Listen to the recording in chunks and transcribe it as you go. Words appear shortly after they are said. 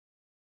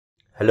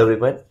Hello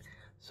everyone.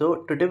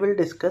 So today we'll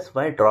discuss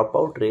why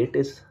dropout rate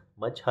is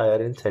much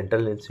higher in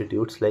central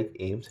institutes like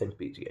Aims and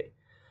PGI.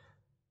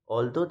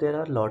 Although there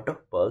are a lot of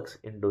perks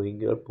in doing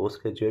your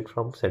postgraduate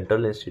from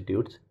central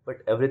institutes,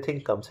 but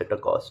everything comes at a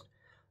cost.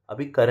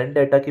 अभी current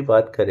data की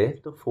बात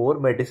करें तो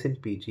 4 medicine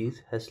PGs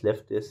has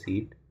left their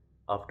seat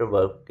after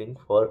working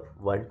for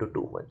 1 to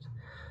 2 months.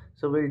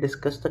 So we'll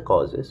discuss the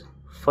causes.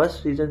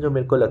 First reason जो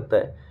मेरे को लगता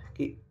है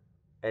कि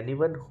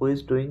anyone who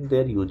is doing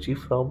their UG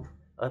from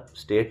a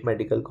state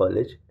medical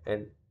college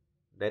and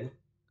then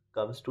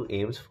comes to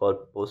Aims for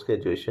post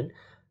graduation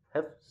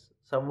have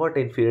somewhat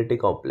inferiority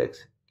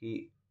complex कि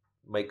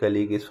my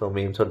colleague is from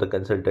Aims or the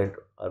consultant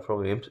are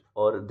from Aims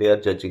or they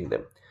are judging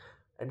them.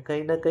 And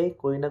कहीं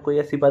ना कोई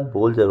ऐसी बात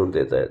बोल जरूर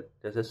देता है,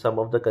 जैसे सम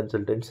ऑफ द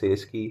कंसल्टेंट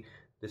सेज कि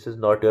this is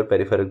not your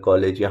peripheral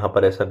college, यहाँ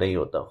पर ऐसा नहीं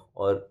होता,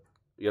 और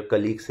योर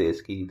कलीग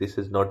सेज कि this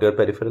is not your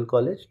peripheral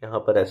college, यहाँ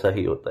पर ऐसा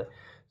ही होता है.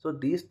 So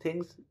these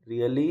things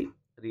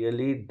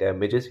really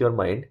damages your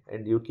mind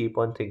and you keep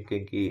on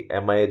thinking कि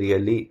M I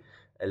really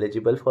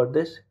eligible for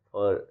this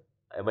or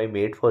am I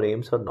made for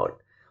aims or not.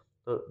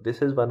 So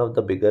this is one of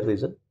the bigger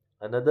reason.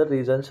 Another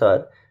reasons are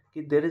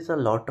कि there is a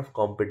lot of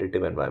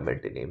competitive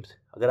environment in aims.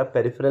 अगर आप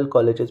peripheral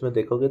colleges में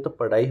देखोगे तो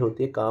पढ़ाई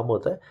होती है, काम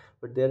होता है,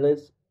 but there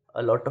is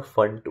a lot of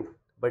fun too.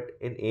 But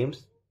in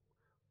aims,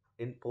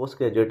 in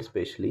postgraduate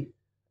especially,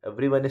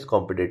 everyone is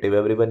competitive,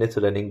 everyone is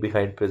running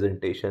behind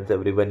presentations,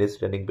 everyone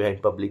is running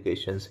behind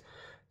publications.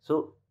 So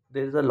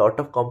there is a lot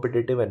of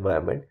competitive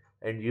environment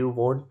and you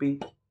won't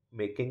be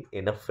making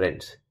enough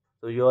friends.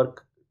 So your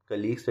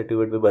colleagues that you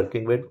will be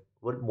working with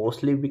would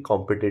mostly be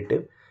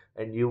competitive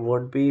and you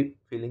won't be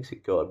feeling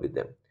secure with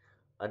them.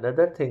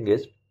 Another thing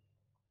is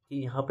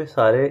कि यहाँ पे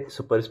सारे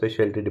super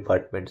speciality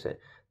departments हैं,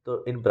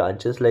 तो इन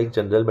branches like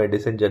general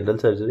medicine, general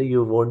surgery,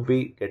 you won't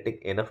be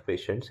getting enough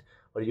patients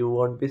और you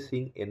won't be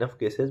seeing enough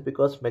cases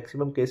because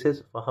maximum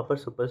cases वहाँ पर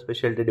super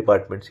speciality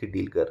departments ही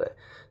deal कर रहा है.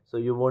 So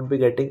you won't be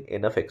getting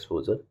enough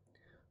exposure.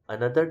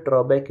 Another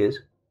drawback is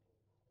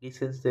कि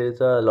since there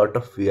is a lot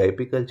of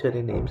VIP culture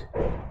in AIIMS,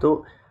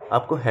 तो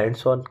आपको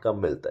hands on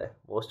come मिलता है.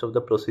 Most of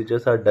the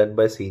procedures are done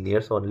by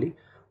seniors only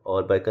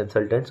और bye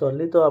consultants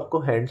only, तो आपको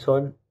hands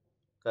on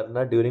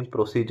करना during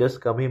procedures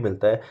कम ही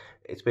मिलता है,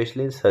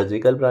 specially in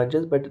surgical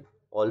branches but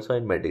also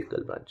in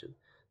medical branches.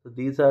 So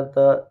these are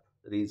the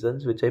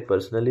reasons which I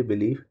personally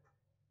believe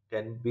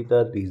can be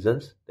the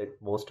reasons that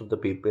most of the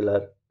people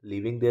are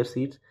leaving their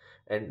seats.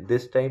 And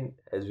this time,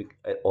 as we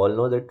all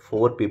know, that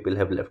 4 people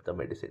have left the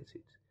medicine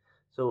seats.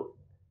 So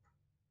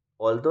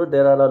although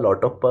there are a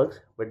lot of perks,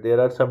 but there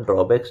are some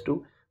drawbacks too.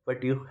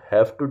 But you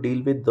have to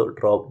deal with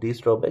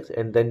these drawbacks,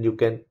 and then you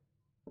can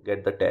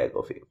get the tag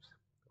of aims.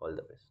 All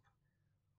the best.